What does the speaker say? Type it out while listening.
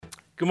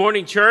Good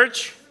morning,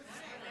 church.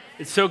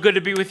 It's so good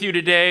to be with you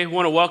today. I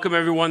want to welcome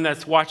everyone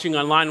that's watching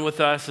online with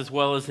us as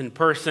well as in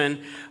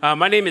person.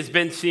 My name is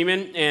Ben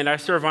Seaman, and I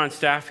serve on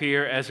staff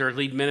here as our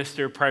lead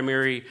minister,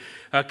 primary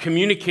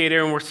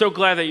communicator, and we're so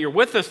glad that you're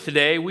with us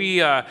today.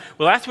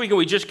 Last week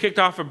we just kicked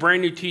off a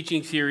brand new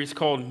teaching series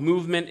called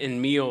Movement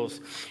and Meals,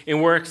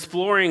 and we're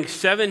exploring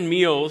 7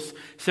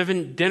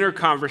 dinner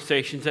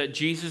conversations that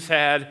Jesus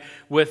had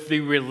with the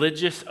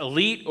religious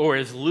elite, or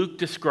as Luke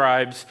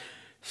describes,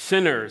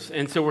 sinners.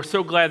 And so we're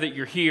so glad that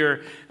you're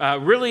here,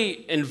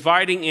 really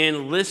inviting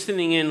in,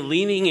 listening in,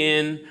 leaning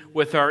in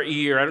with our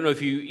ear. I don't know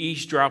if you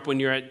eavesdrop when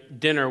you're at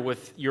dinner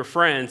with your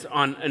friends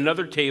on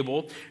another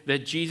table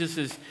that Jesus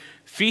is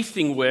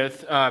feasting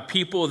with,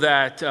 people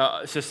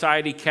that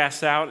society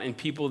casts out and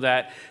people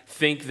that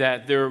think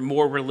that they're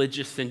more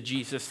religious than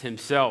Jesus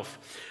himself.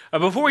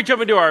 Before we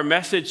jump into our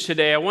message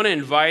today, I want to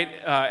invite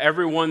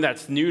everyone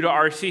that's new to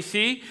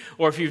RCC,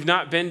 or if you've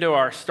not been to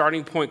our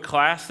Starting Point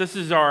class, this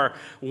is our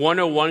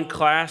 101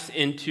 class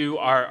into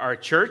our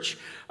church.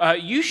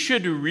 You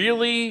should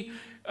really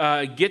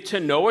get to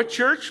know a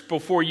church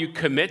before you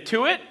commit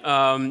to it,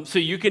 so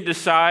you can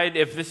decide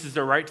if this is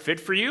the right fit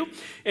for you.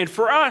 And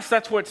for us,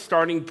 that's what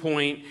Starting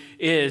Point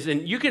is.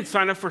 And you can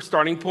sign up for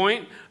Starting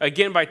Point,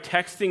 again, by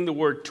texting the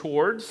word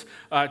TOWARDS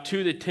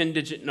to the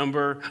 10-digit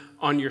number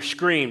on your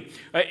screen.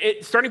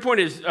 Starting Point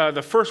is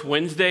the first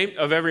Wednesday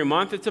of every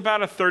month. It's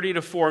about a 30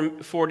 to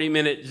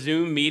 40-minute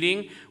Zoom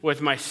meeting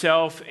with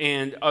myself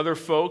and other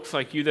folks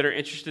like you that are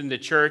interested in the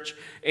church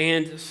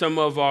and some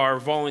of our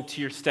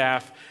volunteer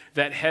staff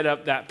that head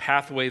up that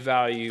pathway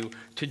value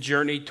to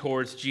journey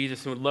towards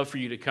Jesus, and would love for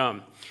you to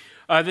come.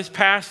 This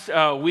past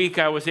week,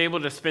 I was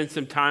able to spend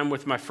some time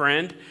with my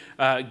friend,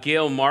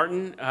 Gail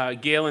Martin.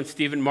 Gail and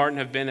Stephen Martin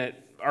have been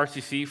at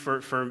RCC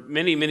for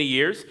many, many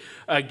years.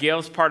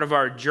 Gail's part of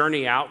our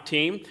Journey Out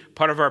team.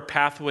 Part of our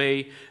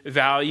pathway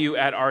value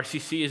at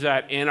RCC is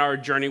that in our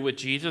journey with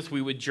Jesus,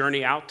 we would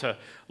journey out to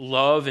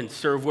love and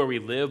serve where we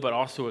live, but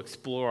also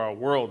explore our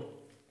world.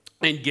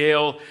 And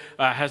Gail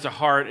has a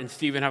heart, and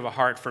Stephen have a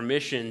heart for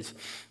missions.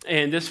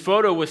 And this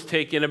photo was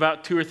taken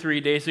about 2 or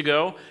 3 days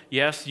ago.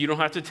 Yes, you don't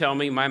have to tell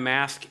me. My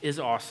mask is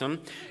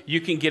awesome.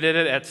 You can get it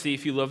at Etsy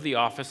if you love The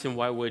Office, and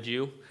why would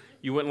you?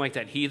 You wouldn't like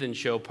that heathen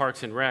show,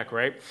 Parks and Rec,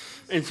 right?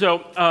 And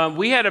so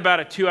we had about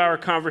a 2-hour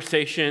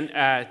conversation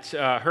at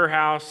her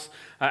house,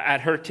 at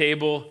her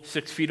table,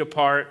 6 feet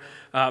apart,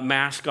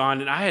 mask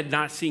on. And I had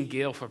not seen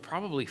Gail for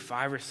probably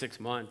 5 or 6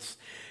 months.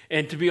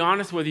 And to be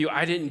honest with you,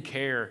 I didn't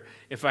care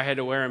if I had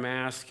to wear a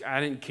mask.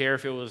 I didn't care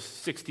if it was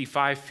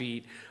 65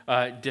 feet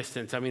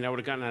distance. I mean, I would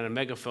have gotten on a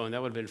megaphone.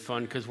 That would have been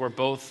fun because we're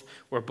both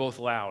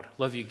loud.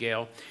 Love you,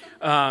 Gail.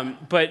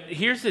 But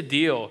here's the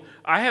deal.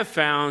 I have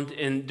found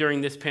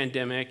during this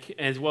pandemic,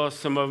 as well as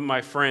some of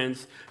my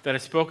friends that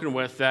I've spoken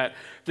with, that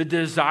the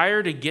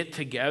desire to get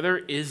together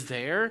is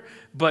there,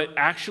 but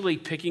actually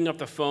picking up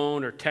the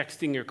phone or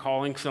texting or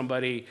calling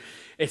somebody,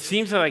 it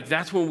seems like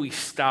that's when we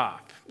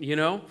stop. You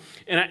know?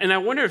 And I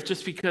wonder if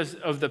just because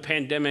of the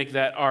pandemic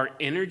that our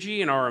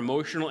energy and our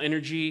emotional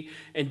energy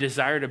and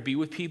desire to be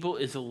with people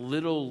is a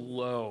little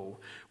low,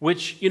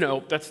 which,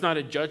 that's not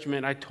a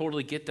judgment. I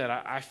totally get that.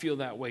 I feel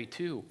that way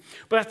too.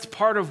 But that's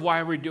part of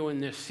why we're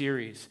doing this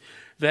series,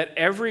 that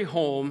every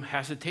home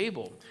has a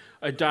table,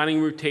 a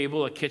dining room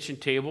table, a kitchen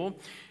table,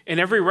 and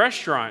every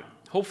restaurant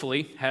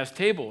hopefully has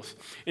tables.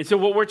 And so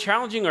what we're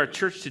challenging our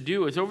church to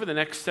do is over the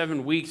next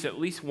 7 weeks, at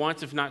least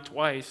once, if not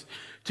twice,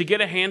 to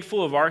get a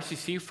handful of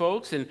RCC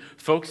folks and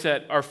folks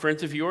that are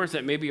friends of yours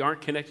that maybe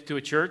aren't connected to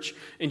a church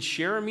and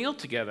share a meal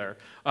together.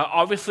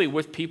 Obviously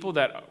with people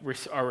that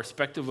are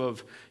respective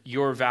of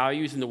your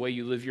values and the way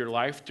you live your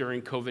life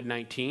during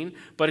COVID-19,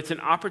 but it's an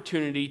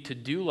opportunity to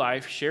do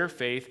life, share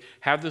faith,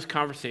 have those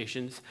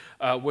conversations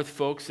with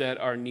folks that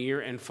are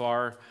near and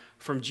far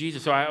from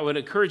Jesus. So I would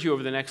encourage you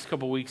over the next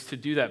couple weeks to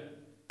do that.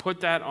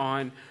 Put that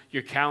on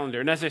your calendar.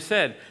 And as I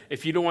said,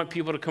 if you don't want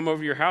people to come over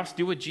to your house,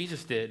 do what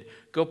Jesus did.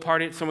 Go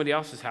party at somebody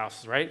else's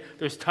house, right?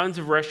 There's tons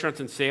of restaurants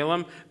in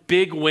Salem.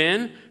 Big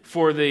win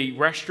for the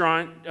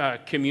restaurant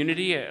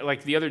community.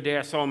 Like the other day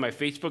I saw on my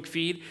Facebook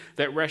feed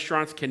that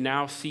restaurants can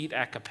now seat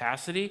at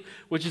capacity,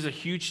 which is a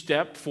huge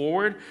step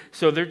forward.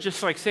 So they're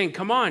just like saying,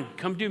 come on,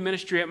 come do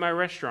ministry at my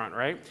restaurant,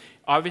 right?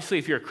 Obviously,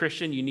 if you're a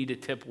Christian, you need to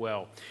tip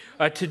well.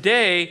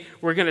 Today,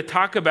 we're going to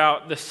talk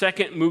about the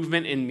second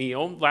movement in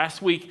meal.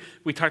 Last week,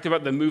 we talked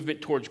about the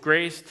movement towards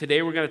grace.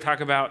 Today, we're going to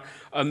talk about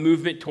a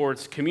movement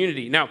towards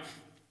community. Now,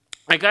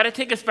 I got to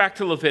take us back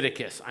to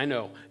Leviticus. I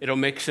know, it'll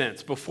make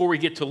sense before we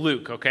get to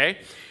Luke, okay?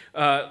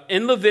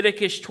 In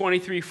Leviticus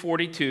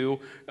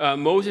 23:42,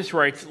 Moses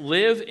writes,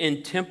 live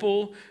in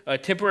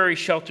temporary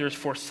shelters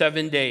for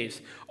 7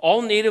 days.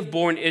 All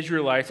native-born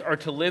Israelites are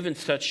to live in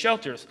such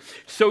shelters.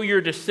 So your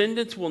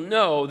descendants will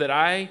know that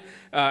I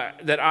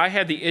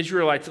had the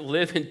Israelites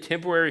live in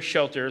temporary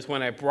shelters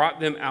when I brought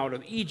them out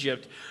of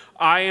Egypt.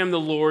 I am the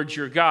Lord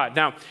your God.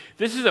 Now,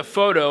 this is a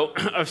photo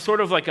of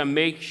sort of like a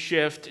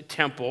makeshift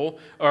temple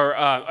or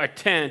a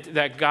tent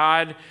that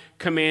God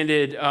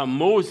commanded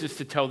Moses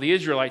to tell the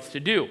Israelites to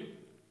do.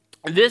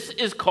 This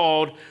is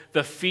called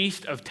the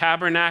Feast of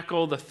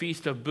Tabernacle, the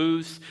Feast of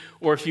Booths,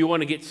 or if you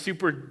want to get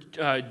super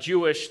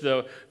Jewish,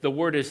 the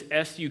word is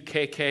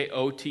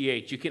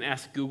Sukkoth. You can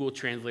ask Google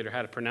Translator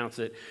how to pronounce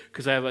it,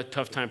 because I have a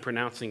tough time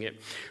pronouncing it.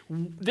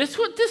 This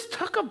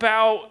took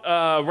about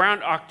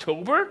around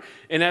October,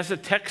 and as the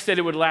text said,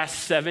 it would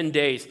last 7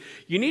 days.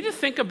 You need to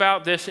think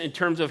about this in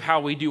terms of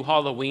how we do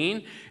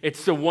Halloween.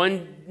 It's the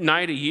one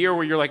night a year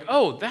where you're like,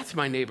 oh, that's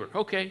my neighbor.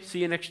 Okay, see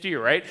you next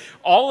year, right?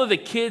 All of the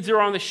kids are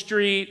on the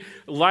street,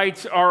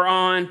 lights are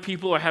on,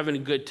 people are having a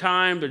good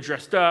time, they're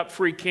dressed up,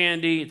 free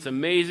candy, it's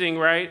amazing,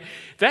 right?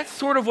 That's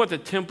sort of what the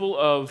Temple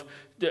of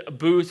the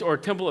Booths or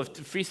Temple of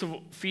Feast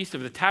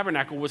of the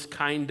Tabernacle was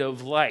kind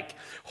of like.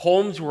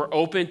 Homes were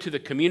open to the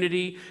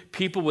community.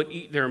 People would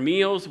eat their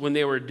meals when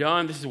they were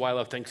done. This is why I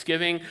love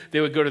Thanksgiving.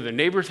 They would go to their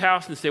neighbor's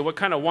house and say, what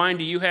kind of wine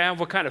do you have?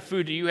 What kind of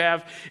food do you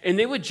have? And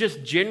they would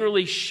just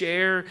generally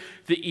share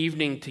the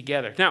evening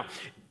together. Now,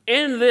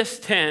 in this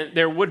tent,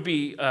 there would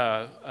be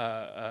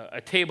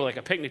a table, like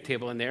a picnic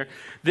table in there.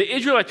 The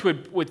Israelites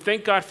would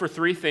thank God for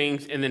 3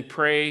 things and then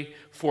pray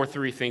for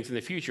 3 things in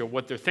the future.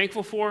 What they're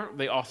thankful for,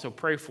 they also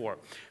pray for.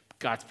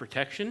 God's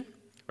protection,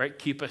 right?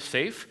 Keep us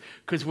safe.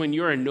 Because when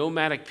you're a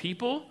nomadic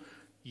people,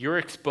 you're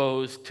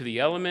exposed to the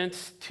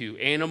elements, to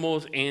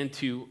animals, and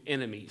to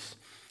enemies.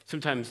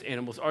 Sometimes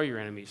animals are your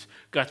enemies.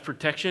 God's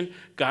protection,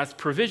 God's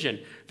provision.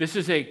 This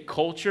is a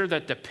culture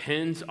that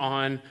depends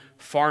on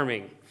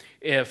farming.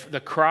 If the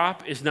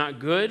crop is not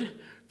good,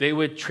 they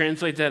would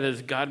translate that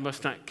as God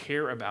must not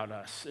care about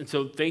us. And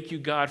so thank you,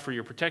 God, for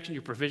your protection,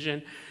 your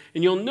provision.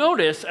 And you'll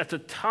notice at the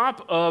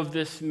top of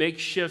this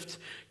makeshift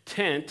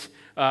tent,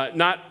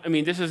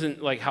 this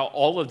isn't like how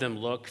all of them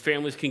look.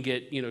 Families can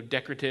get,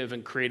 decorative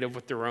and creative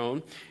with their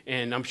own.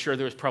 And I'm sure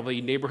there was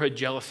probably neighborhood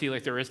jealousy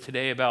like there is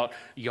today about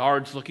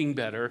yards looking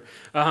better.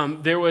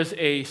 There was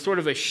a sort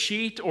of a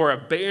sheet or a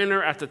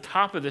banner at the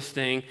top of this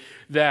thing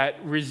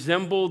that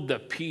resembled the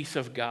peace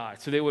of God.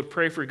 So they would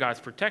pray for God's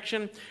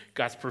protection,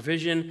 God's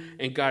provision,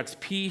 and God's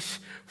peace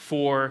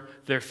for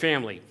their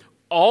family.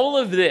 All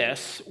of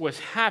this was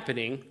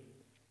happening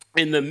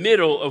in the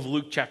middle of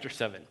Luke chapter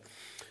 7.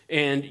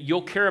 And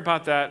you'll care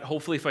about that,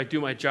 hopefully, if I do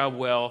my job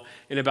well,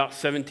 in about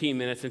 17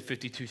 minutes and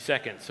 52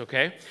 seconds,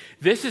 okay?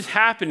 This is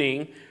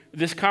happening,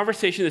 this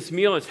conversation, this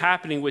meal is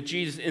happening with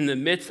Jesus in the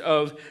midst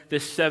of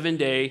this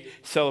 7-day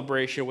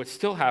celebration, which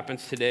still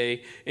happens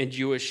today in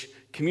Jewish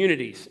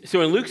communities. So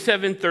in Luke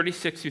 7,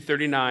 36 through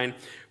 39,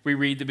 we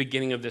read the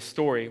beginning of this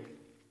story.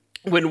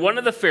 When one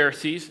of the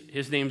Pharisees,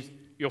 his name's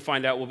you'll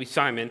find out will be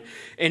Simon,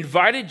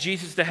 invited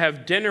Jesus to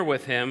have dinner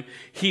with him,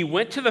 he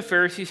went to the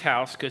Pharisee's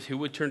house, because who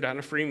would turn down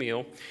a free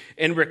meal,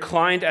 and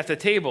reclined at the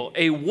table.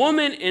 A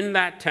woman in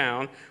that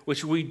town,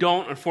 which we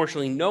don't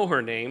unfortunately know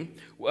her name,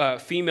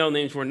 female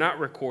names were not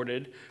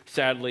recorded,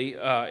 sadly,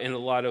 in a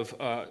lot of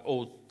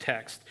old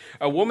text.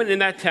 A woman in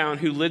that town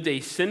who lived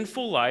a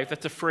sinful life,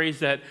 that's a phrase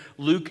that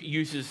Luke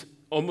uses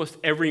almost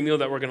every meal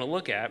that we're going to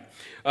look at,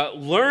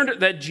 learned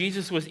that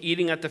Jesus was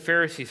eating at the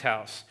Pharisee's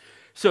house.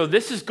 So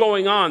this is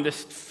going on,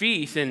 this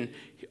feast, and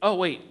oh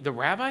wait, the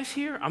rabbi's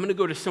here? I'm going to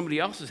go to somebody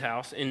else's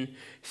house and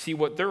see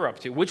what they're up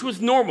to, which was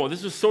normal.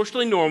 This was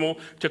socially normal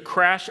to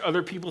crash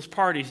other people's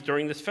parties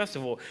during this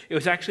festival. It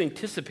was actually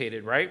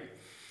anticipated, right?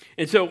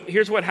 And so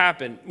here's what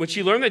happened. When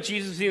she learned that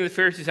Jesus was in the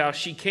Pharisee's house,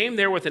 she came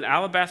there with an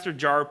alabaster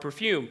jar of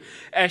perfume.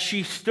 As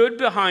she stood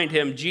behind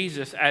him,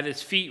 Jesus, at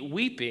his feet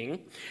weeping,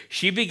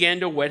 she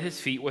began to wet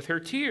his feet with her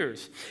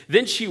tears.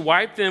 Then she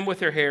wiped them with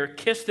her hair,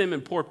 kissed them,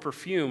 and poured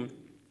perfume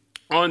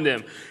on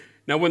them.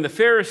 Now, when the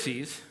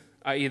Pharisees,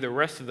 i.e. the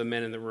rest of the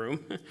men in the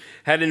room,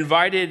 had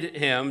invited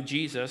him,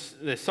 Jesus,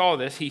 they saw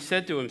this, he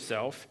said to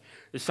himself,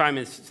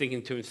 Simon's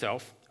thinking to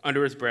himself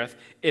under his breath,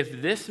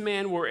 if this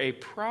man were a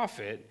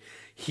prophet,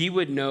 he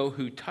would know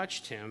who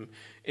touched him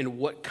and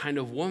what kind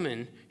of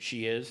woman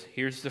she is.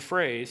 Here's the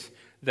phrase,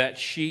 that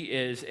she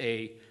is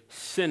a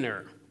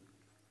sinner.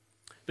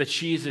 That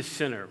she is a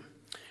sinner.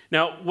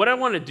 Now, what I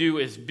want to do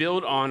is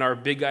build on our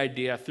big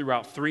idea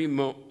throughout 3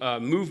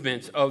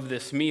 movements of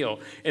this meal.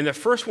 And the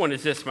first one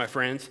is this, my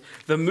friends.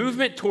 The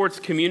movement towards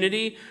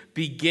community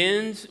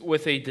begins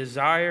with a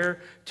desire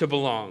to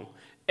belong.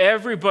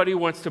 Everybody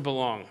wants to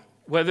belong.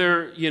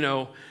 Whether,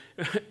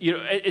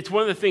 it's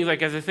one of the things,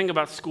 like as I think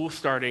about school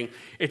starting,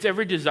 it's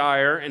every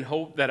desire and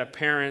hope that a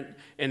parent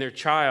and their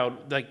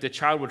child, like the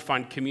child would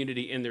find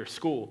community in their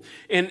school.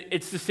 And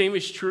it's the same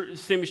is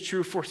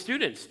true for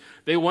students.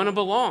 They want to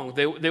belong.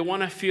 They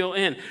want to feel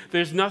in.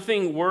 There's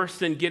nothing worse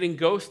than getting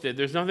ghosted.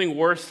 There's nothing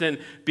worse than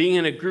being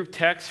in a group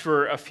text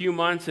for a few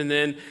months and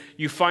then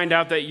you find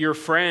out that your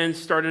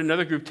friends started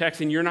another group text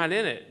and you're not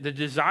in it. The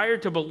desire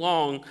to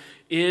belong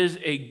is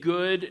a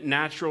good,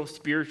 natural,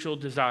 spiritual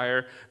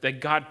desire that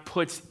God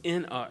puts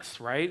in us,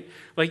 right?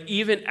 Like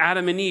even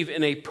Adam and Eve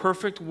in a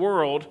perfect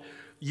world,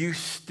 you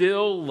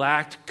still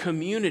lacked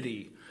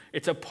community.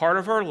 It's a part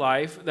of our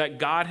life that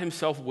God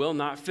himself will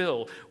not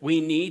fill.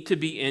 We need to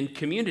be in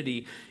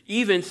community.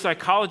 Even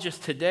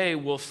psychologists today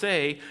will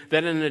say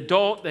that an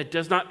adult that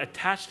does not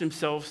attach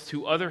themselves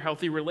to other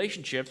healthy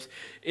relationships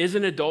is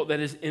an adult that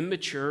is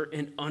immature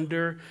and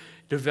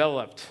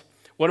underdeveloped.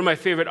 One of my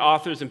favorite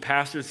authors and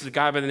pastors is a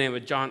guy by the name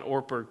of John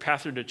Ortberg,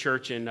 pastored a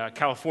church in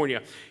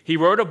California. He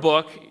wrote a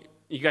book.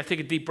 You got to take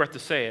a deep breath to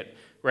say it.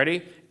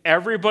 Ready?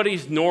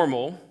 Everybody's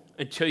normal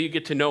until you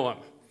get to know them.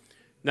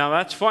 Now,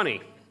 that's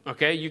funny,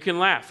 okay? You can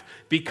laugh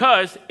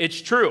because it's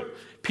true.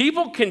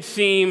 People can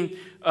seem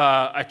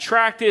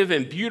attractive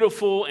and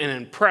beautiful and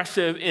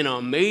impressive and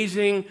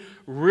amazing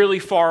really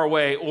far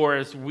away, or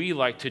as we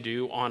like to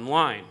do,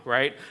 online,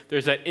 right?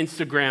 There's that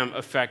Instagram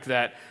effect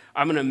that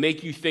I'm going to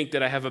make you think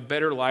that I have a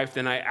better life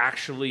than I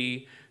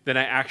actually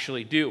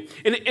do.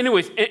 And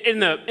anyways, in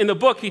the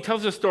book, he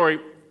tells a story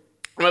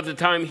about the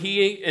time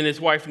he and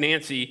his wife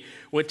Nancy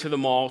went to the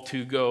mall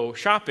to go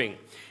shopping.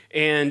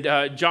 And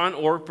John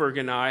Ortberg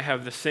and I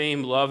have the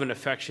same love and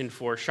affection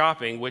for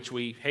shopping, which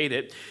we hate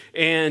it.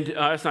 And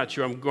that's not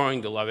true. I'm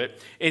growing to love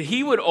it. And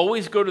he would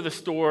always go to the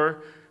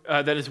store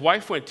that his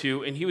wife went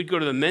to, and he would go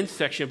to the men's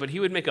section, but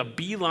he would make a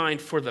beeline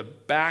for the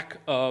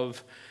back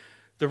of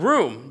the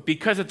room,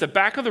 because at the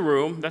back of the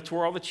room, that's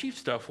where all the cheap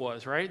stuff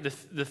was, right?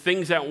 The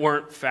things that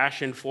weren't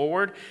fashion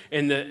forward,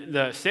 and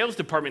the sales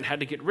department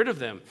had to get rid of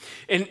them.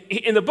 And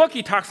in the book,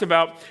 he talks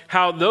about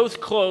how those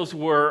clothes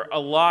were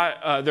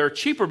they're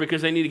cheaper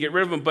because they need to get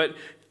rid of them, but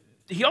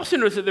he also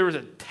noticed that there was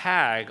a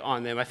tag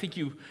on them. I think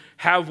you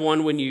have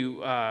one when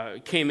you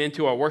came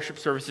into our worship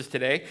services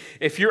today.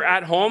 If you're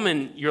at home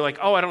and you're like,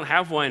 oh, I don't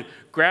have one,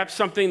 grab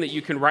something that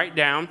you can write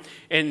down,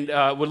 and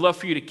would love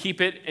for you to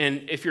keep it.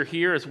 And if you're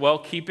here as well,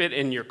 keep it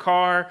in your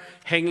car,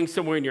 hanging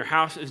somewhere in your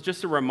house. It's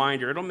just a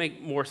reminder. It'll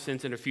make more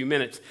sense in a few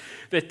minutes.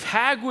 The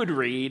tag would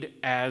read,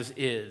 as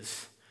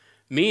is,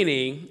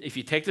 meaning if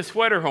you take the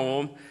sweater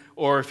home,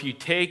 or if you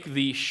take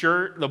the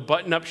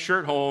button-up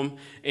shirt home,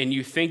 and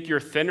you think you're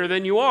thinner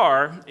than you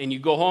are, and you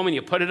go home and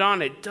you put it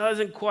on, it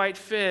doesn't quite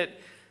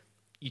fit,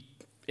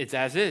 it's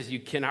as is. You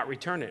cannot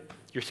return it.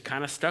 You're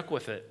kind of stuck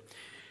with it.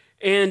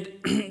 And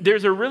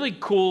there's a really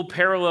cool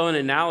parallel and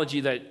analogy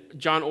that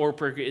John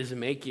Ortberg is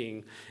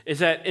making, is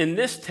that in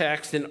this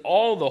text, in the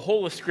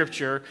whole of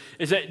Scripture,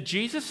 is that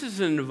Jesus is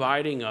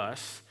inviting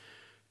us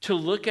to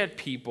look at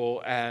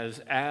people as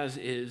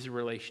is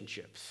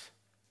relationships.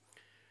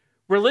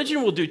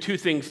 Religion will do two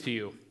things to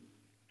you.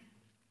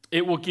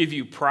 It will give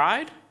you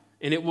pride,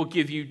 and it will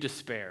give you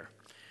despair.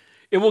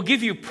 It will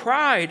give you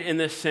pride in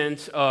the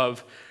sense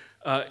of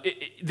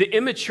the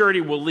immaturity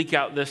will leak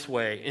out this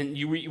way. And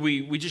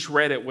we just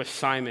read it with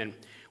Simon.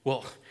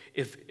 Well,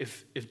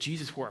 if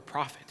Jesus were a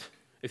prophet,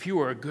 if he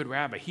were a good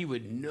rabbi, he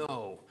would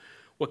know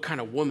what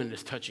kind of woman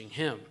is touching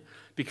him,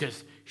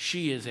 because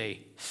she is a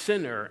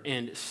sinner,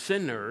 and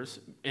sinners,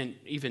 and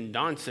even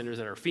non-sinners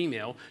that are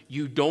female,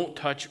 you don't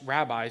touch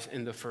rabbis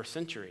in the first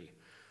century.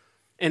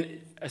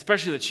 And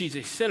especially that she's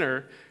a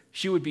sinner,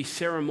 she would be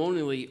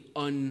ceremonially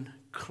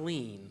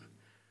unclean,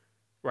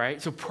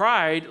 right? So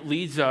pride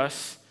leads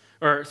us,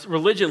 or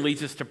religion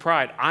leads us to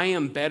pride. I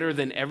am better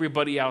than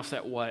everybody else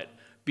at what?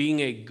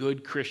 Being a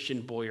good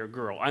Christian boy or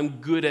girl.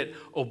 I'm good at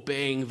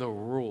obeying the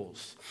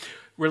rules.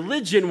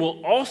 Religion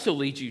will also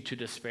lead you to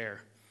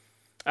despair.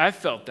 I've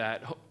felt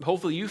that.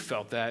 Hopefully you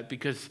felt that,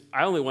 because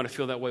I only want to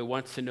feel that way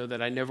once to know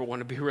that I never want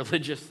to be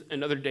religious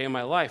another day in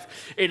my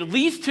life. It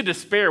leads to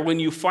despair when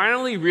you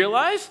finally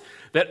realize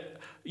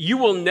that you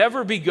will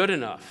never be good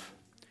enough.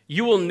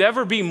 You will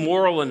never be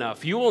moral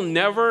enough. You will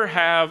never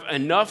have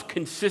enough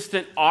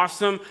consistent,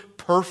 awesome,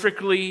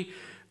 perfectly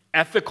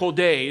ethical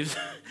days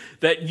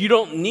that you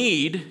don't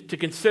need to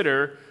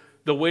consider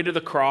the weight of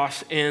the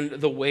cross and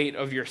the weight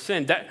of your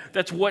sin.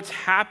 That's what's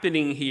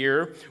happening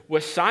here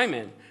with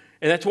Simon.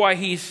 And that's why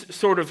he's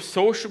sort of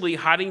socially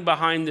hiding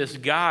behind this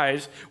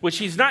guise, which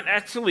he's not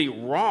actually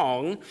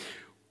wrong,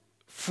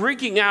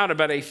 freaking out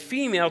about a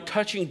female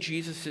touching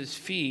Jesus'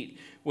 feet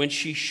when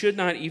she should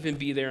not even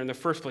be there in the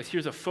first place.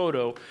 Here's a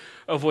photo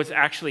of what's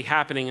actually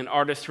happening in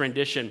artist's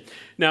rendition.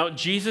 Now,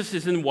 Jesus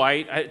is in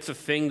white. It's a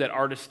thing that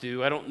artists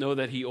do. I don't know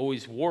that he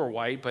always wore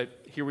white,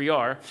 but here we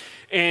are.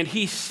 And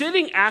he's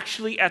sitting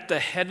actually at the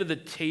head of the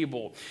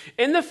table.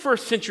 In the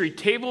first century,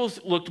 tables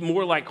looked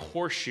more like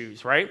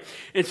horseshoes, right?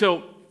 And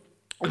so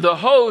the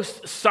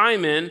host,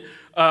 Simon,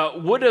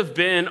 would have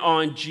been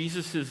on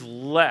Jesus'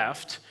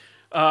 left,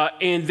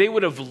 and they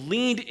would have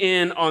leaned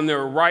in on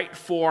their right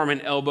forearm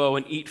and elbow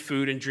and eat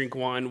food and drink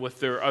wine with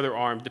their other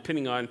arm,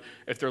 depending on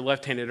if they're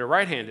left-handed or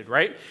right-handed,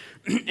 right?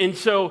 And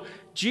so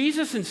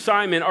Jesus and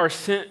Simon are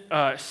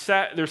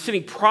they're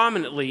sitting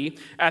prominently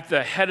at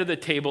the head of the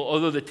table.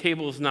 Although the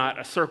table is not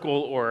a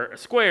circle or a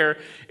square,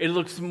 it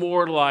looks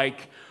more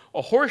like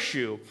a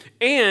horseshoe.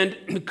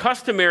 And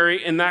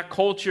customary in that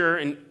culture,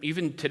 and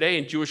even today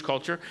in Jewish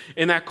culture,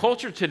 in that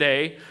culture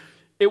today,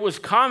 it was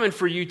common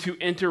for you to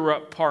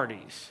interrupt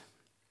parties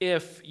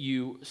if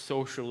you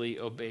socially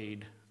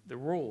obeyed the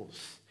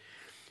rules.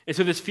 And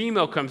so this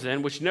female comes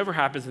in, which never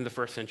happens in the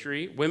first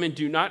century. Women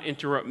do not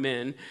interrupt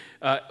men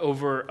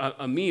over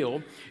a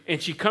meal.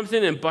 And she comes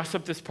in and busts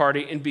up this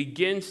party and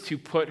begins to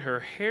put her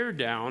hair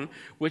down,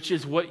 which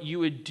is what you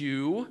would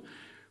do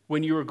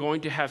when you were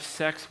going to have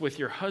sex with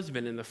your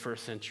husband in the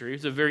first century.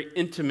 It's a very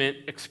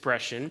intimate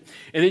expression.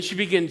 And then she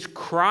begins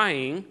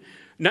crying,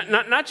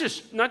 not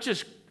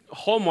just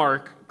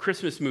Hallmark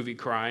Christmas movie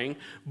crying,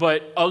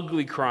 but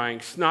ugly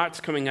crying.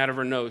 Snot's coming out of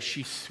her nose.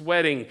 She's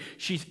sweating.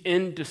 She's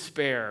in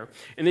despair.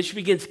 And then she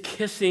begins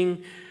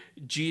kissing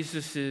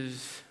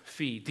Jesus'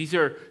 feet. These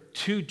are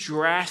two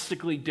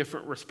drastically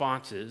different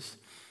responses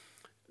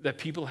that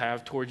people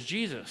have towards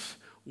Jesus.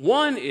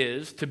 One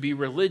is to be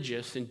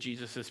religious in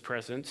Jesus'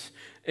 presence,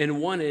 and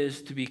one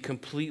is to be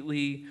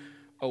completely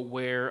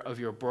aware of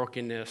your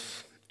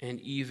brokenness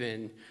and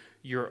even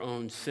your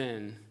own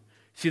sin.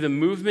 See, the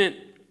movement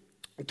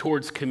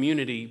towards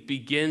community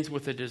begins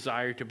with a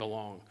desire to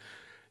belong.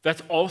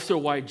 That's also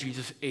why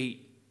Jesus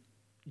ate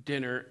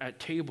dinner at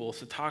tables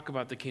to talk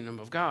about the kingdom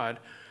of God,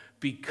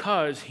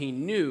 because he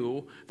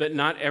knew that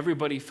not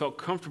everybody felt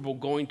comfortable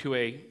going to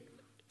a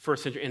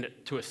first century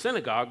to a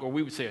synagogue, or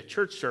we would say a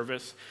church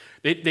service.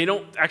 They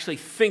don't actually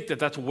think that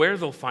that's where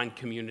they'll find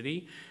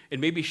community,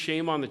 and maybe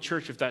shame on the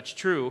church if that's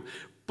true,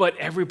 but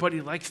everybody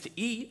likes to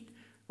eat,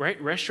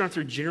 right? Restaurants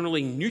are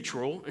generally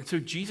neutral, and so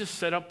Jesus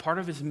set up part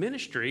of his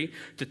ministry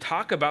to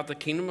talk about the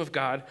kingdom of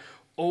God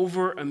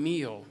over a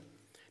meal.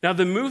 Now,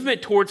 the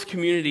movement towards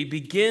community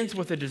begins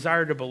with a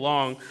desire to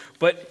belong,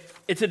 but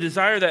it's a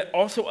desire that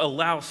also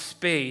allows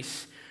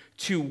space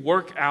to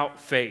work out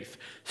faith.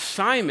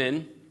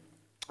 Simon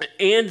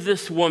and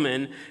this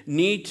woman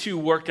need to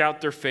work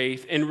out their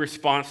faith in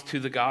response to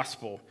the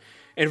gospel.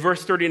 In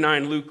verse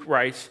 39, Luke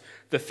writes,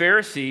 "The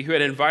Pharisee who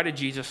had invited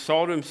Jesus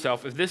saw to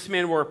himself, if this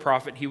man were a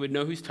prophet, he would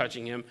know who's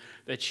touching him,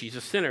 that she's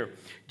a sinner.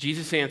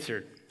 Jesus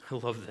answered," I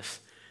love this.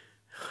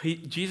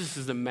 Jesus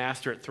is the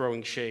master at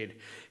throwing shade.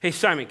 "Hey,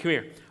 Simon, come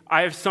here.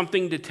 I have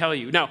something to tell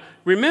you." Now,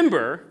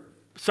 remember,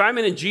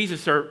 Simon and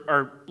Jesus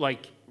are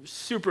like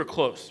super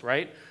close,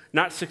 right?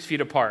 Not 6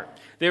 feet apart.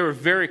 They were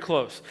very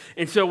close.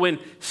 And so when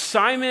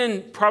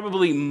Simon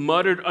probably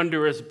muttered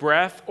under his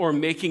breath or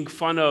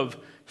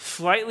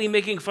slightly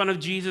making fun of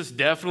Jesus,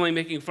 definitely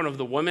making fun of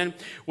the woman,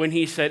 when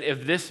he said,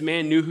 if this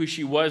man knew who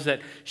she was,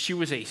 that she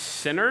was a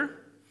sinner,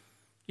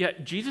 yeah,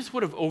 Jesus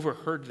would have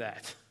overheard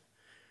that.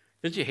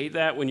 Don't you hate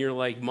that when you're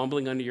like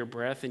mumbling under your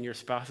breath and your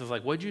spouse is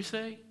like, "What'd you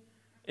say?"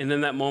 And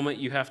then that moment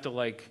you have to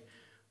like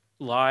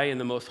lie in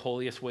the most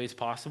holiest ways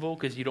possible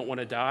because you don't want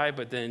to die,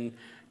 but then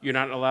you're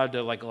not allowed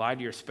to like lie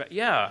to your spouse.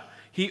 Yeah,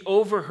 he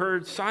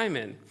overheard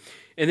Simon.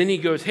 And then he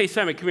goes, "Hey,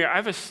 Simon, come here. I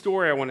have a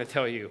story I want to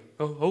tell you."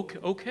 "Oh,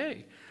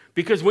 okay.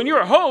 Because when you're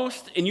a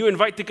host and you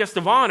invite the guest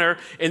of honor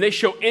and they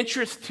show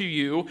interest to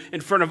you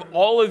in front of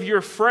all of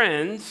your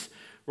friends,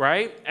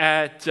 right,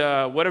 at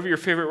whatever your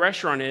favorite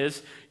restaurant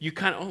is, you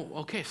kind of,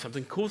 okay,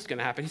 something cool's going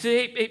to happen." He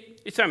said, hey,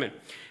 Simon,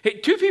 hey,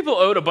 2 people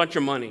owed a bunch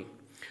of money.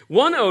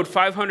 One owed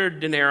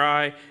 500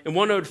 denarii and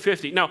one owed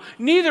 50. Now,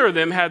 neither of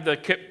them had the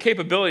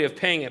capability of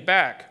paying it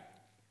back.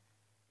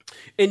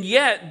 And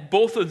yet,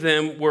 both of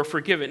them were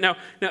forgiven. Now,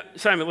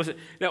 Simon, listen.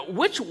 Now,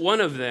 which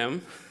one of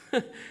them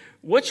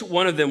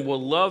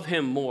will love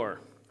him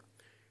more?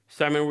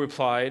 Simon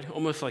replied,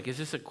 almost like, is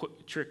this a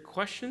trick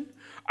question?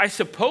 "I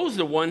suppose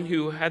the one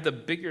who had the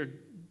bigger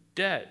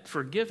debt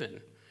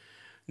forgiven."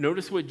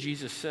 Notice what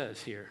Jesus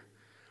says here.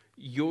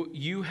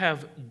 You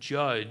have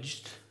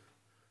judged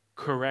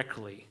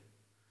correctly.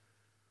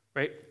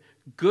 Right?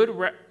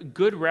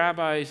 Good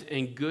rabbis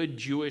and good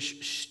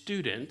Jewish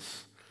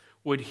students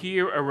would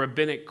hear a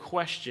rabbinic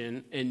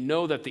question and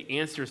know that the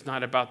answer is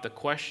not about the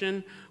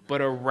question, but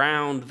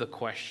around the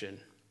question.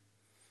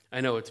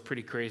 I know, it's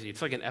pretty crazy.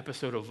 It's like an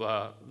episode of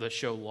the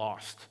show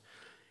Lost.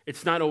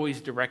 It's not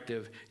always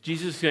directive.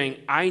 Jesus is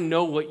saying, I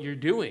know what you're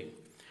doing.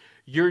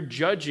 You're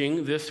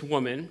judging this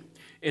woman,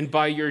 and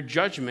by your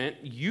judgment,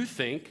 you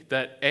think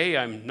that A,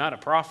 I'm not a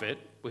prophet,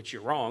 which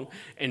you're wrong,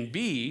 and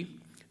B,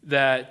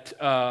 that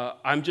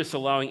I'm just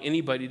allowing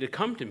anybody to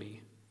come to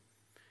me.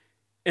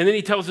 And then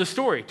he tells the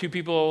story. 2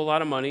 people owe a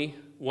lot of money,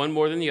 one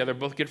more than the other,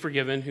 both get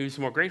forgiven. Who's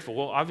more grateful?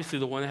 Well, obviously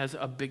the one that has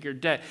a bigger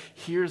debt.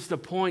 Here's the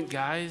point,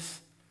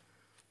 guys.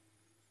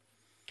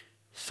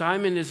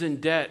 Simon is in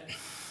debt,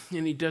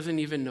 and he doesn't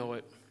even know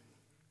it.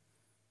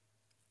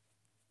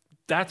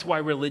 That's why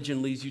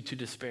religion leads you to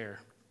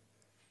despair.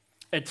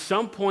 At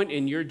some point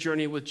in your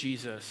journey with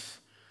Jesus,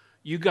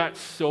 you got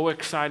so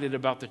excited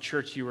about the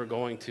church you were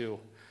going to.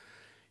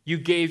 You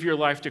gave your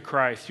life to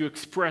Christ. You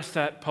expressed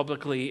that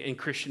publicly in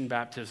Christian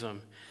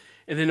baptism.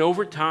 And then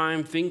over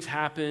time, things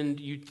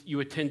happened. You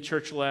attend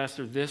church less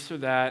or this or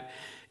that,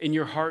 and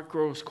your heart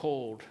grows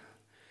cold.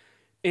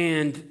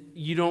 And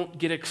you don't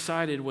get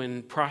excited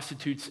when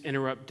prostitutes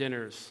interrupt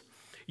dinners.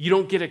 You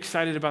don't get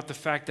excited about the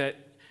fact that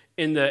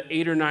in the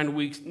 8 or 9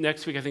 weeks,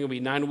 next week I think it'll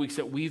be 9 weeks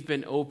that we've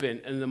been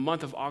open, in the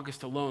month of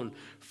August alone,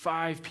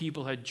 5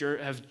 people have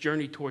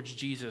journeyed towards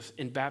Jesus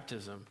in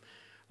baptism.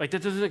 Like,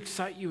 that doesn't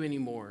excite you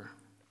anymore.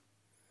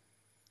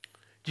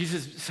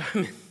 Jesus,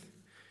 Simon,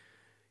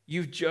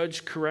 you've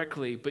judged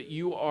correctly, but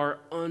you are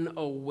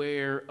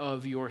unaware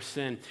of your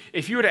sin.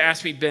 If you were to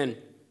ask me, Ben,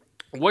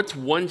 what's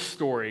one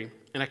story,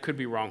 and I could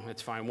be wrong,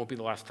 that's fine, won't be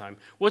the last time.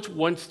 What's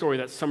one story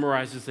that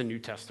summarizes the New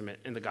Testament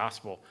in the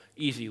gospel?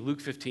 Easy,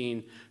 Luke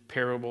 15,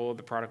 parable of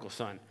the prodigal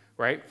son,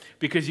 right?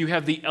 Because you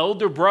have the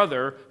elder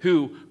brother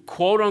who,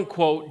 quote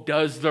unquote,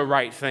 does the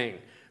right thing,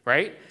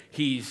 right?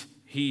 He's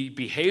He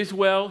behaves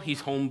well.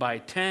 He's home by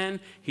 10.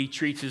 He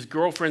treats his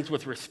girlfriends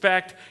with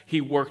respect. He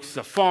works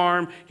the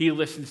farm. He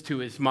listens to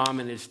his mom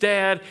and his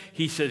dad.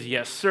 He says,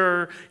 yes,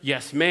 sir.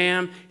 Yes,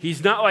 ma'am.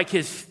 He's not like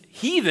his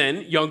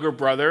heathen younger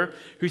brother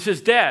who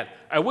says, Dad,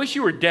 I wish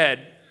you were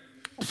dead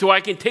so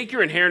I can take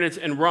your inheritance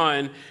and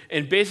run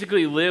and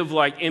basically live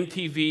like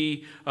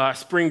MTV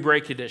Spring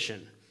Break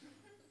edition,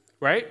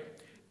 right?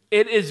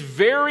 It is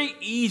very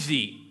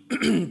easy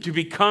to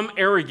become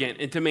arrogant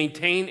and to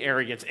maintain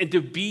arrogance and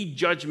to be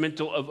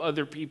judgmental of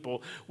other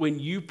people when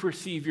you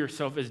perceive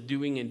yourself as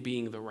doing and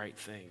being the right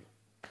thing.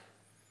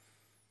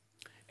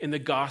 And the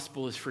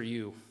gospel is for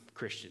you,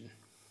 Christian.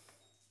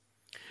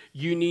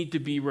 You need to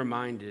be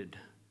reminded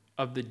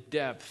of the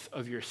depth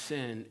of your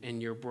sin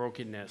and your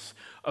brokenness,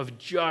 of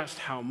just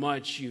how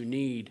much you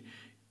need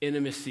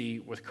intimacy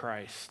with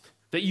Christ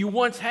that you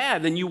once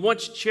had and you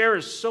once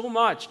cherished so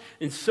much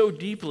and so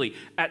deeply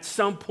at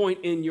some point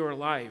in your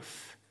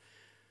life,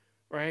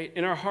 right?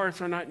 And our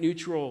hearts are not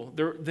neutral.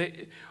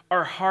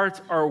 Our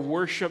hearts are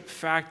worship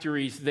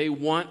factories. They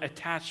want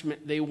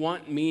attachment, they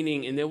want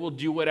meaning, and they will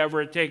do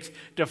whatever it takes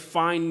to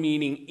find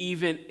meaning,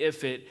 even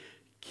if it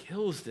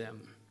kills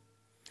them,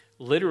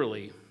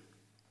 literally.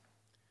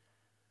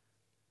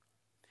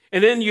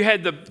 And then you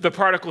had the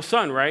prodigal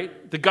son,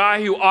 right? The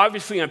guy who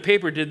obviously on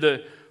paper did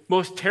the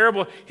most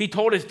terrible. He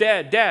told his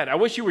dad, Dad, I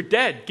wish you were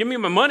dead. Give me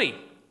my money.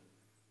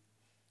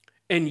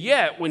 And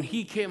yet, when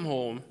he came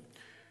home,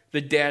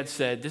 the dad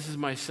said, this is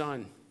my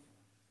son.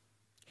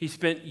 He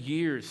spent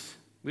years,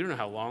 we don't know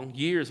how long,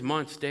 years,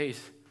 months,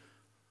 days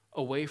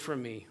away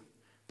from me.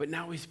 But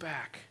now he's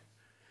back.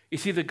 You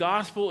see, the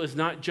gospel is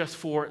not just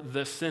for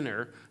the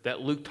sinner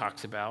that Luke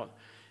talks about.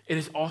 It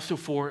is also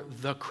for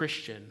the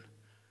Christian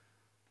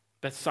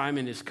that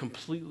Simon is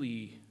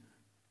completely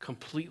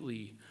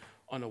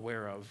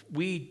unaware of.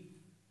 We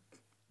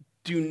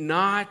do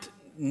not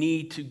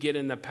need to get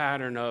in the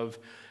pattern of,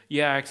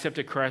 yeah, I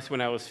accepted Christ when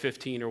I was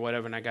 15 or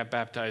whatever, and I got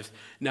baptized.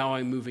 Now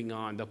I'm moving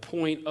on. The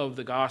point of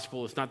the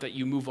gospel is not that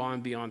you move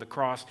on beyond the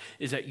cross,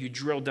 is that you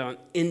drill down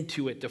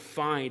into it to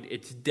find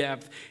its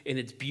depth and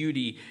its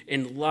beauty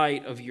in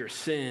light of your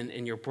sin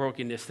and your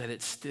brokenness, that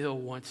it still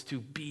wants to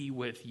be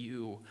with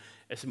you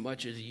as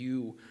much as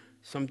you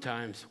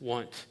sometimes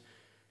want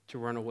to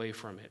run away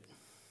from it.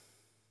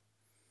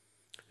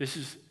 This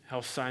is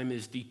how Simon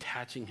is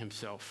detaching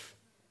himself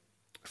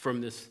from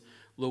this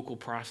local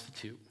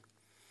prostitute.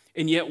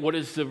 And yet, what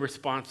is the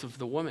response of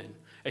the woman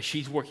as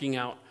she's working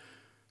out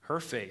her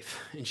faith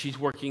and she's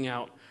working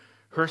out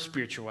her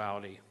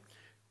spirituality?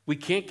 We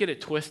can't get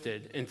it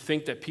twisted and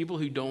think that people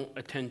who don't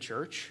attend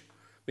church,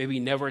 maybe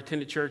never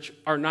attended church,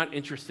 are not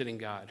interested in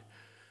God.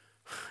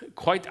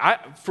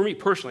 For me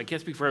personally, I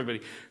can't speak for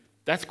everybody,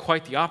 that's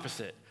quite the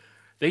opposite.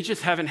 They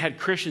just haven't had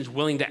Christians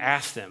willing to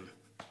ask them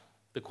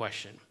the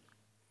question.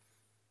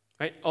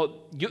 Right?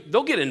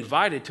 They'll get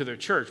invited to their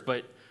church,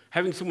 but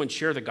having someone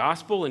share the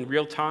gospel in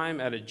real time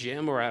at a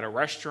gym or at a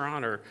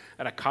restaurant or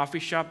at a coffee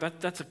shop,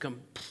 that's a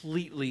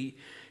completely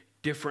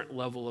different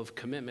level of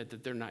commitment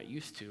that they're not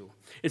used to.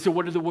 And so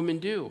what did the woman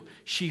do?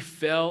 She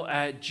fell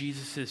at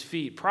Jesus'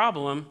 feet.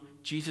 Problem,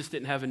 Jesus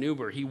didn't have an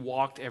Uber. He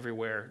walked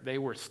everywhere. They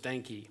were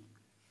stanky.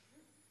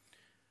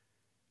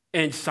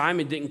 And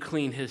Simon didn't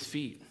clean his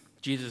feet,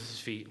 Jesus'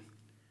 feet.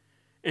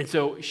 And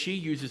so she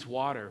uses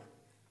water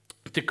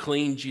to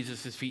clean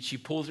Jesus' feet. She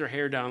pulls her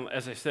hair down,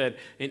 as I said,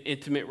 an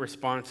intimate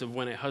response of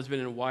when a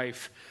husband and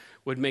wife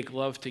would make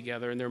love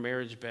together in their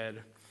marriage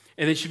bed.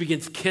 And then she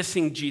begins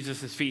kissing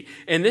Jesus' feet.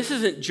 And this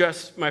isn't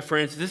just, my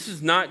friends, this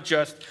is not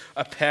just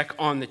a peck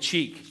on the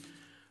cheek.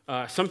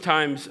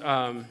 Sometimes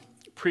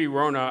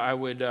pre-Rona, I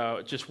would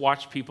just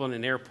watch people in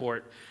an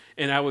airport,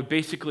 and I would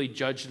basically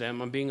judge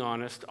them, I'm being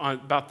honest,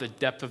 about the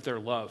depth of their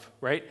love,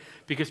 right?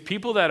 Because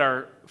people that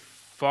are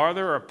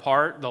farther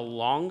apart, the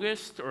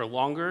longest or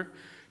longer,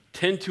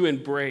 tend to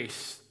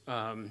embrace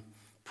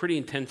pretty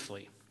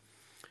intensely.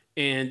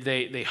 And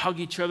they hug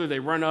each other, they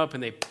run up,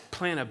 and they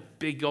plant a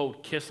big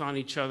old kiss on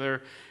each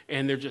other,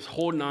 and they're just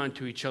holding on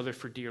to each other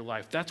for dear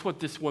life. That's what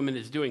this woman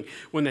is doing.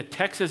 When the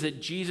text says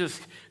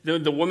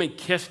that the woman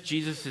kissed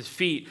Jesus'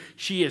 feet,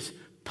 she is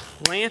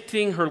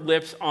planting her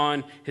lips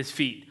on his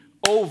feet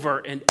over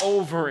and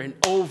over and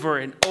over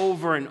and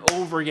over and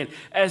over again,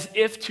 as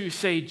if to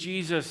say,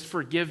 Jesus,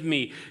 forgive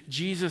me.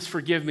 Jesus,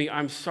 forgive me.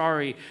 I'm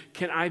sorry.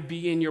 Can I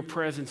be in your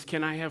presence?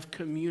 Can I have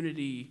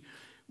community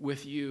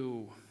with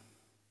you?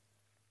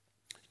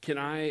 Can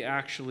I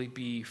actually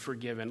be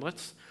forgiven?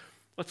 Let's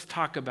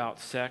talk about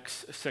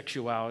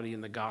sexuality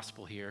in the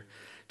gospel here,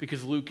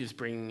 because Luke is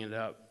bringing it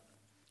up.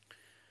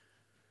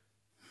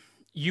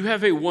 You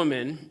have a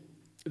woman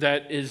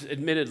that is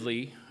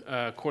admittedly,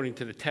 according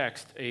to the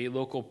text, a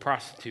local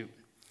prostitute.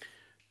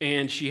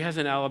 And she has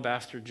an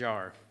alabaster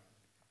jar.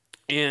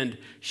 And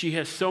she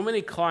has so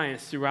many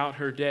clients throughout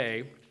her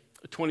day,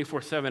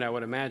 24/7, I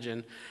would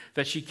imagine,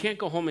 that she can't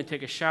go home and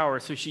take a shower,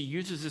 so she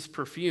uses this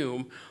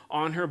perfume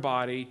on her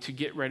body to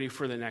get ready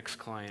for the next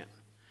client.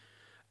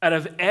 Out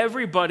of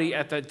everybody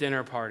at that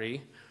dinner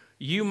party,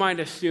 you might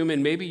assume,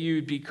 and maybe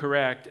you'd be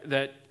correct,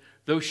 that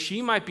though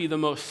she might be the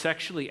most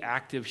sexually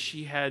active,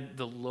 she had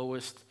the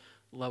lowest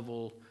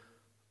level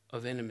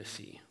of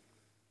intimacy.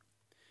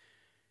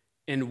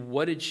 And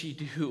what did she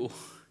do?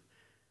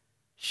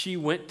 She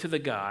went to the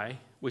guy,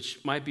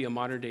 which might be a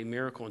modern day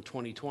miracle in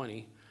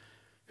 2020,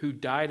 who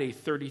died a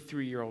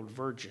 33-year-old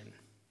virgin,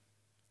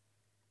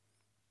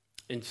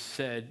 and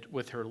said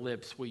with her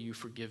lips, "Will you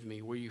forgive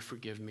me? Will you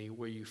forgive me?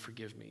 Will you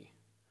forgive me?"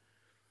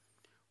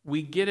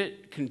 We get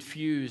it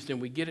confused and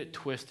we get it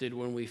twisted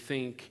when we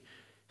think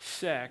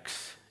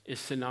sex is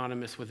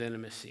synonymous with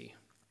intimacy.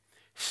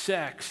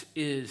 Sex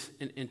is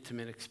an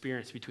intimate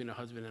experience between a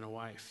husband and a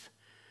wife.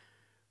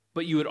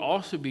 But you would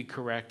also be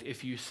correct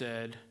if you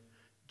said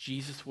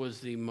Jesus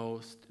was the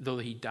most, though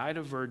he died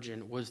a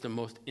virgin, was the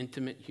most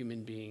intimate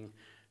human being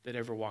that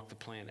ever walked the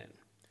planet.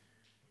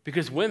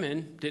 Because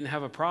women didn't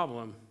have a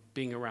problem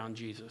being around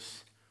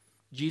Jesus.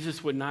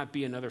 Jesus would not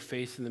be another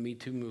face in the Me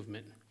Too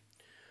movement.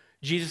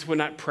 Jesus would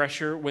not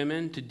pressure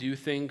women to do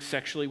things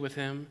sexually with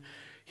him.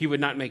 He would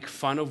not make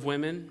fun of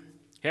women.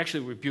 He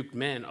actually rebuked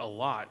men a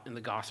lot in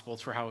the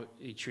Gospels for how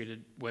he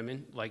treated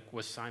women, like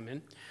with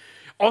Simon.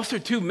 Also,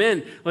 too,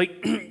 men,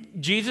 like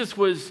Jesus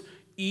was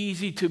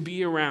easy to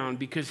be around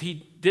because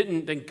he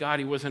didn't, thank God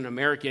he wasn't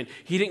American.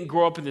 He didn't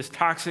grow up in this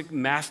toxic,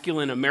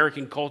 masculine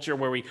American culture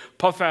where we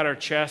puff out our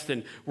chest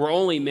and we're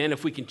only men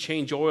if we can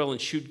change oil and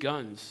shoot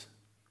guns.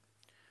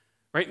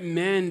 Right?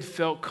 Men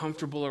felt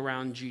comfortable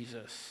around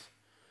Jesus.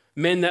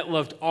 Men that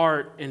loved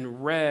art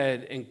and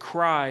read and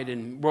cried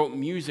and wrote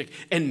music,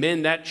 and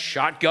men that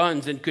shot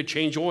guns and could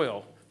change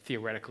oil.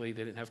 Theoretically,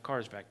 they didn't have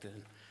cars back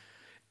then.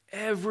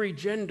 Every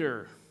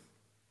gender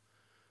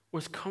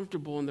was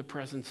comfortable in the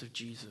presence of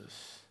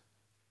Jesus.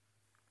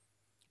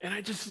 And I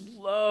just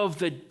love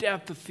the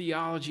depth of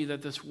theology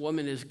that this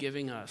woman is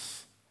giving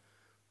us.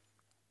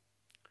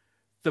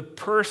 The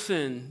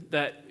person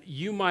that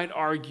you might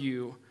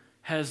argue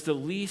has the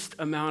least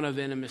amount of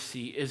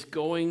intimacy is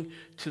going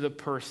to the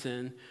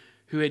person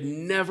who had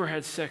never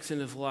had sex in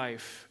his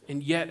life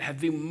and yet had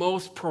the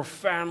most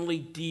profoundly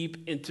deep,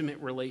 intimate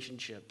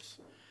relationships.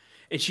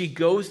 And she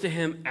goes to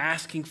him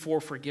asking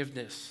for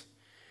forgiveness.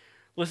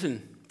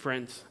 Listen,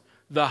 friends,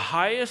 the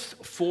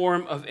highest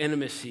form of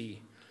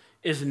intimacy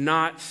is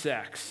not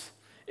sex,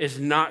 is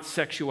not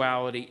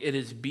sexuality. It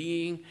is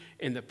being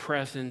in the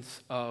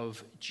presence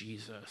of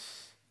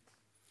Jesus.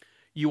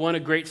 You want a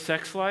great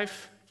sex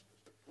life?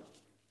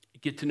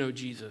 Get to know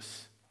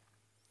Jesus.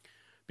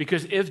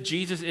 Because if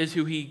Jesus is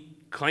who he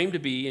claimed to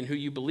be and who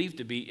you believe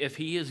to be, if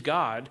he is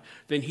God,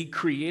 then he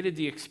created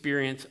the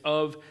experience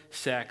of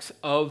sex,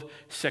 of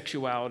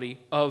sexuality,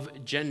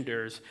 of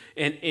genders.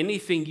 And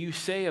anything you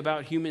say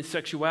about human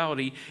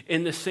sexuality,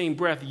 in the same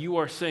breath, you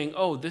are saying,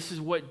 oh, this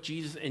is what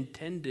Jesus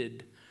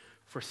intended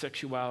for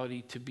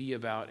sexuality to be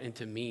about and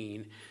to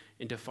mean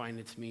and to find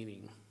its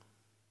meaning.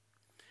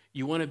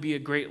 You want to be a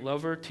great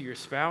lover to your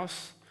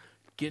spouse?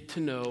 Get to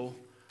know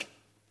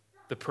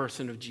the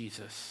person of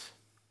Jesus.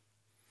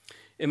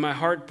 And my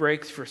heart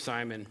breaks for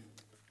Simon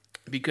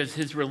because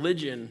his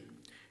religion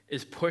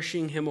is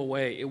pushing him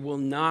away. It will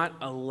not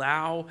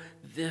allow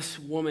this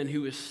woman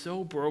who is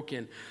so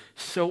broken,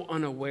 so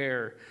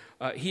unaware.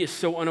 He is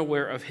so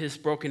unaware of his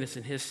brokenness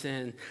and his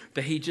sin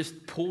that he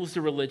just pulls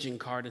the religion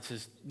card and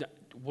says,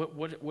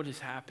 what is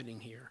happening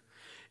here?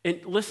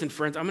 And listen,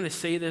 friends, I'm going to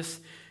say this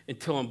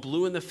until I'm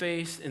blue in the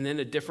face and then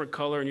a different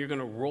color and you're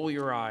going to roll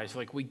your eyes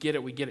like, we get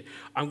it.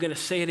 I'm going to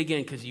say it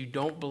again because you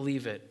don't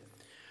believe it.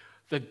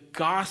 The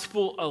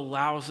gospel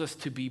allows us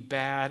to be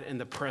bad in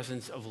the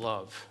presence of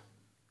love.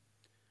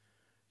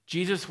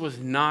 Jesus was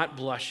not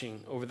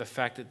blushing over the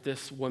fact that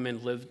this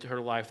woman lived her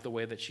life the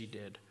way that she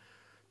did.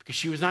 Because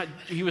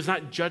he was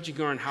not judging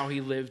her on how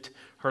he lived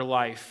her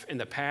life in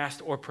the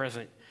past or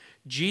present.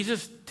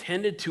 Jesus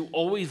tended to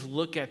always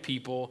look at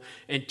people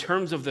in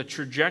terms of the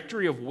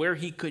trajectory of where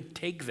he could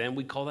take them.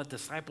 We call that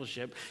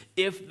discipleship,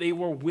 if they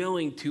were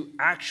willing to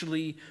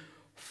actually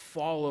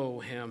follow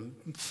him.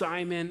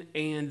 Simon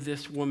and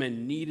this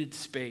woman needed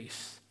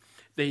space.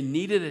 They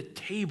needed a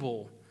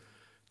table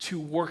to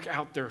work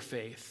out their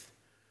faith.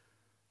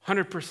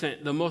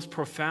 100%, the most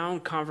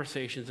profound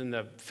conversations in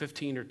the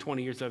 15 or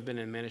 20 years I've been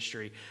in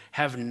ministry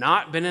have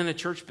not been in a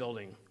church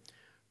building.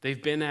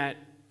 They've been at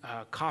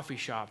coffee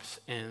shops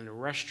and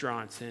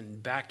restaurants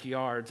and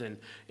backyards and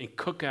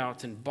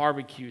cookouts and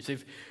barbecues.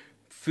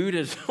 Food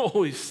has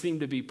always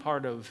seemed to be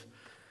part of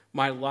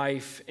my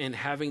life and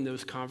having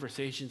those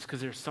conversations because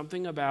there's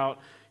something about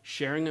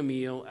sharing a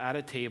meal at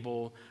a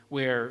table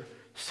where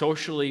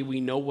socially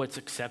we know what's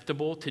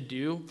acceptable to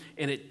do,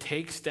 and it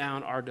takes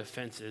down our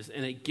defenses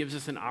and it gives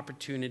us an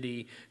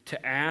opportunity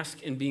to ask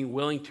and being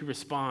willing to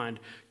respond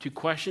to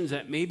questions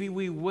that maybe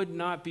we would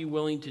not be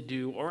willing to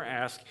do or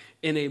ask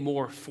in a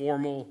more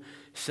formal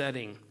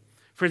setting.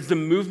 Friends, the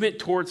movement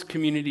towards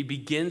community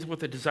begins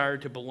with a desire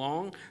to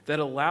belong that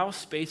allows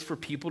space for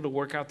people to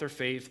work out their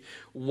faith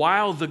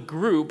while the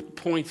group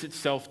points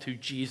itself to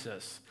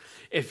Jesus.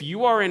 If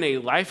you are in a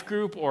life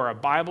group or a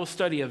Bible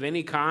study of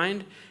any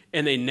kind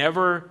and they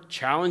never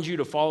challenge you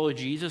to follow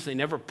Jesus, they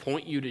never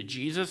point you to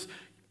Jesus,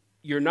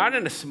 you're not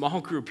in a small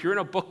group, you're in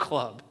a book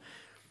club.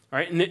 All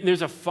right, and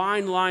there's a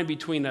fine line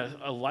between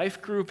a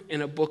life group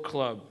and a book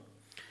club.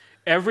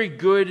 Every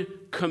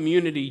good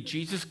community,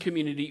 Jesus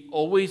community,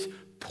 always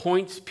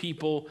points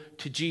people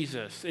to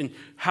Jesus. And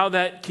how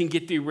that can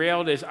get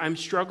derailed is, I'm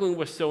struggling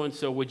with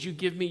so-and-so. Would you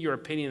give me your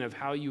opinion of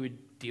how you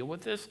would deal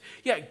with this?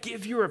 Yeah,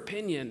 give your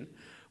opinion,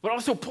 but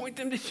also point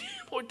them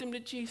to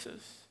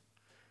Jesus.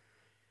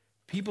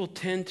 People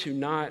tend to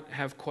not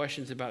have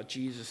questions about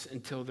Jesus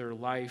until their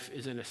life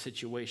is in a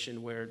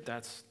situation where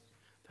that's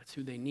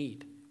who they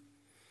need.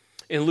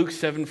 In Luke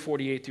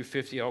 7:48 through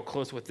 50, I'll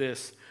close with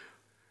this.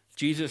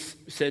 Jesus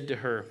said to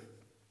her,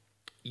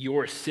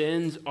 "Your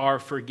sins are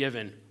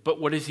forgiven." But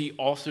what is he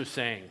also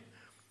saying?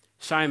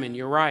 Simon,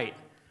 you're right.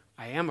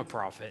 I am a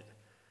prophet.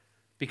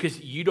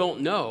 Because you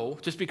don't know,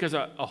 just because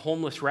a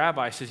homeless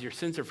rabbi says your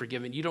sins are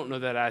forgiven, you don't know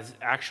that as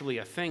actually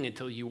a thing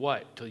until you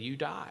what? Until you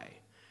die.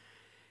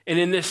 And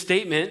in this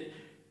statement,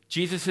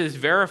 Jesus is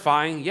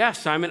verifying,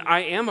 yes, Simon,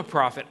 I am a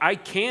prophet. I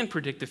can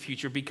predict the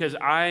future because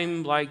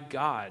I'm like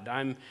God.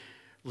 I'm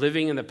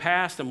living in the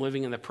past, I'm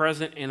living in the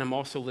present, and I'm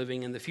also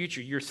living in the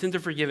future. Your sins are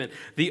forgiven.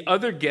 The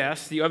other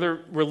guests, the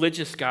other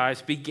religious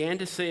guys, began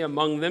to say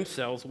among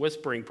themselves,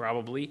 whispering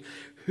probably,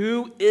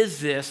 who is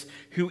this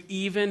who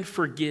even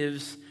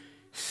forgives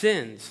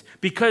sins?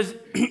 Because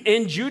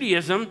in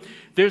Judaism,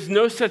 there's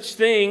no such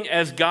thing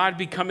as God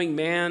becoming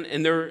man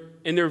in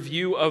their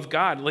view of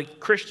God. Like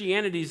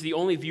Christianity is the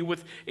only view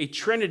with a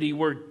Trinity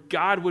where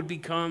God would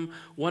become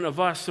one of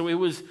us. So it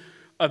was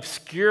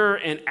obscure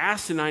and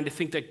asinine to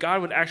think that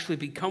God would actually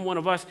become one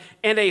of us,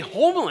 and a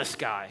homeless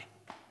guy,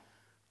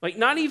 like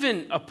not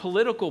even a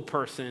political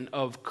person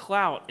of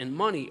clout and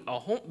money,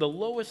 the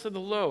lowest of the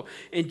low.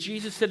 And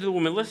Jesus said to the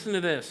woman, listen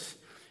to this,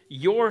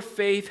 your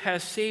faith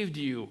has saved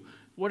you.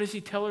 What does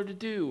he tell her to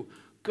do?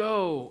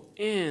 Go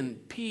in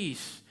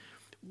peace.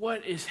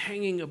 What is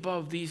hanging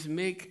above these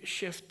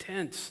makeshift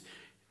tents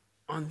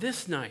on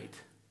this night?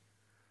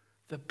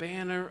 The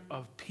banner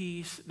of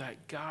peace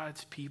that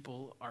God's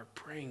people are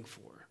praying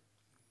for.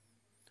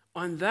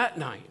 On that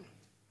night,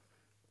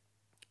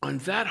 on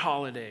that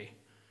holiday,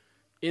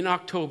 in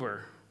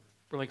October,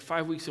 we're like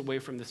 5 weeks away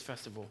from this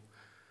festival,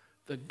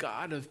 the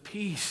God of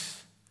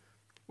peace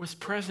was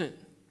present.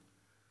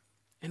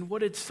 And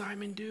what did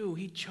Simon do?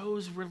 He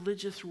chose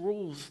religious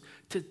rules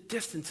to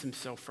distance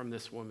himself from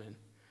this woman.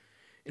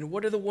 And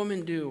what did the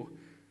woman do?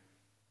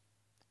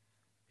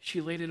 She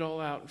laid it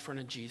all out in front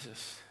of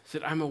Jesus.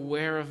 Said, I'm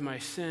aware of my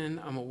sin.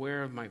 I'm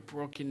aware of my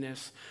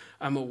brokenness.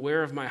 I'm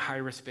aware of my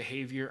high-risk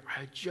behavior.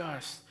 I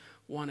just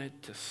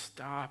wanted to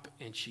stop.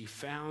 And she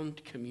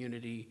found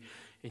community,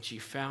 and she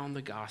found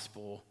the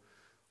gospel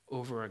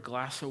over a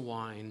glass of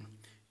wine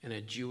and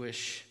a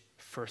Jewish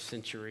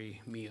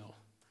first-century meal.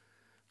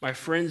 My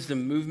friends, the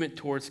movement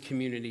towards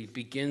community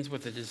begins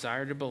with a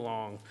desire to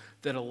belong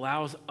that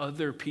allows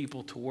other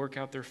people to work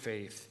out their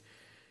faith.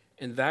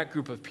 And that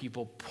group of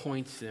people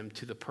points them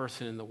to the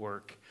person and the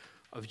work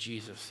of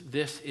Jesus.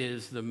 This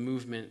is the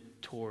movement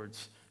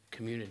towards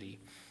community.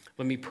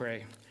 Let me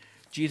pray.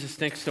 Jesus,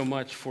 thanks so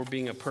much for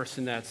being a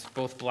person that's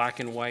both black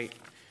and white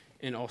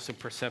and also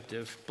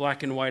perceptive.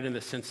 Black and white in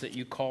the sense that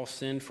you call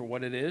sin for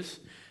what it is,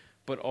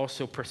 but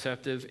also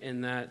perceptive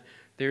in that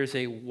there's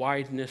a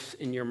wideness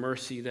in your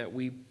mercy that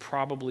we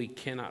probably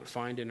cannot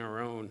find in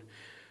our own.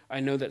 I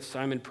know that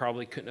Simon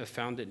probably couldn't have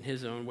found it in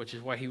his own, which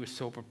is why he was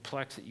so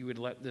perplexed that you would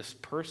let this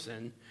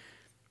person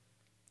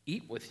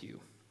eat with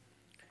you.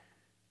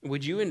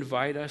 Would you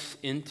invite us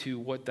into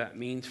what that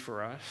means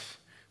for us?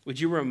 Would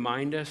you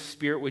remind us,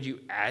 Spirit, would you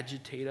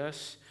agitate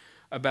us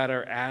about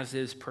our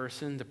as-is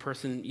person? The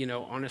person,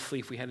 honestly,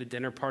 if we had a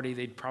dinner party,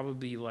 they'd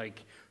probably be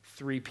like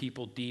 3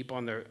 people deep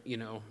on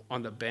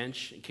the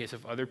bench in case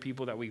of other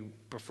people that we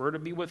prefer to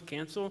be with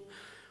cancel.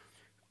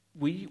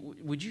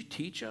 Would you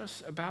teach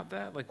us about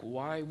that? Like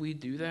why we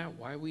do that,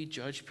 why we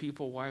judge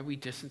people, why we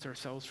distance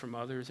ourselves from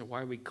others, and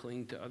why we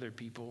cling to other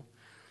people?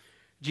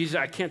 Jesus,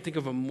 I can't think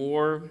of a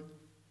more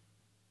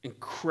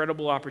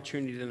incredible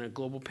opportunity than a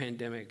global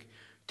pandemic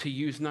to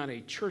use not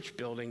a church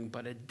building,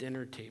 but a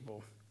dinner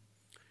table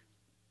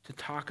to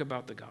talk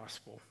about the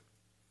gospel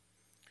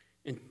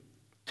and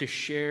to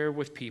share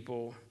with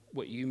people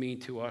what you mean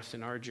to us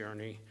in our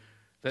journey,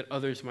 that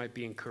others might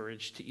be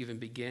encouraged to even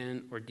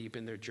begin or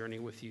deepen their journey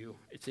with you.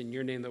 It's in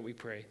your name that we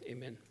pray.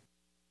 Amen.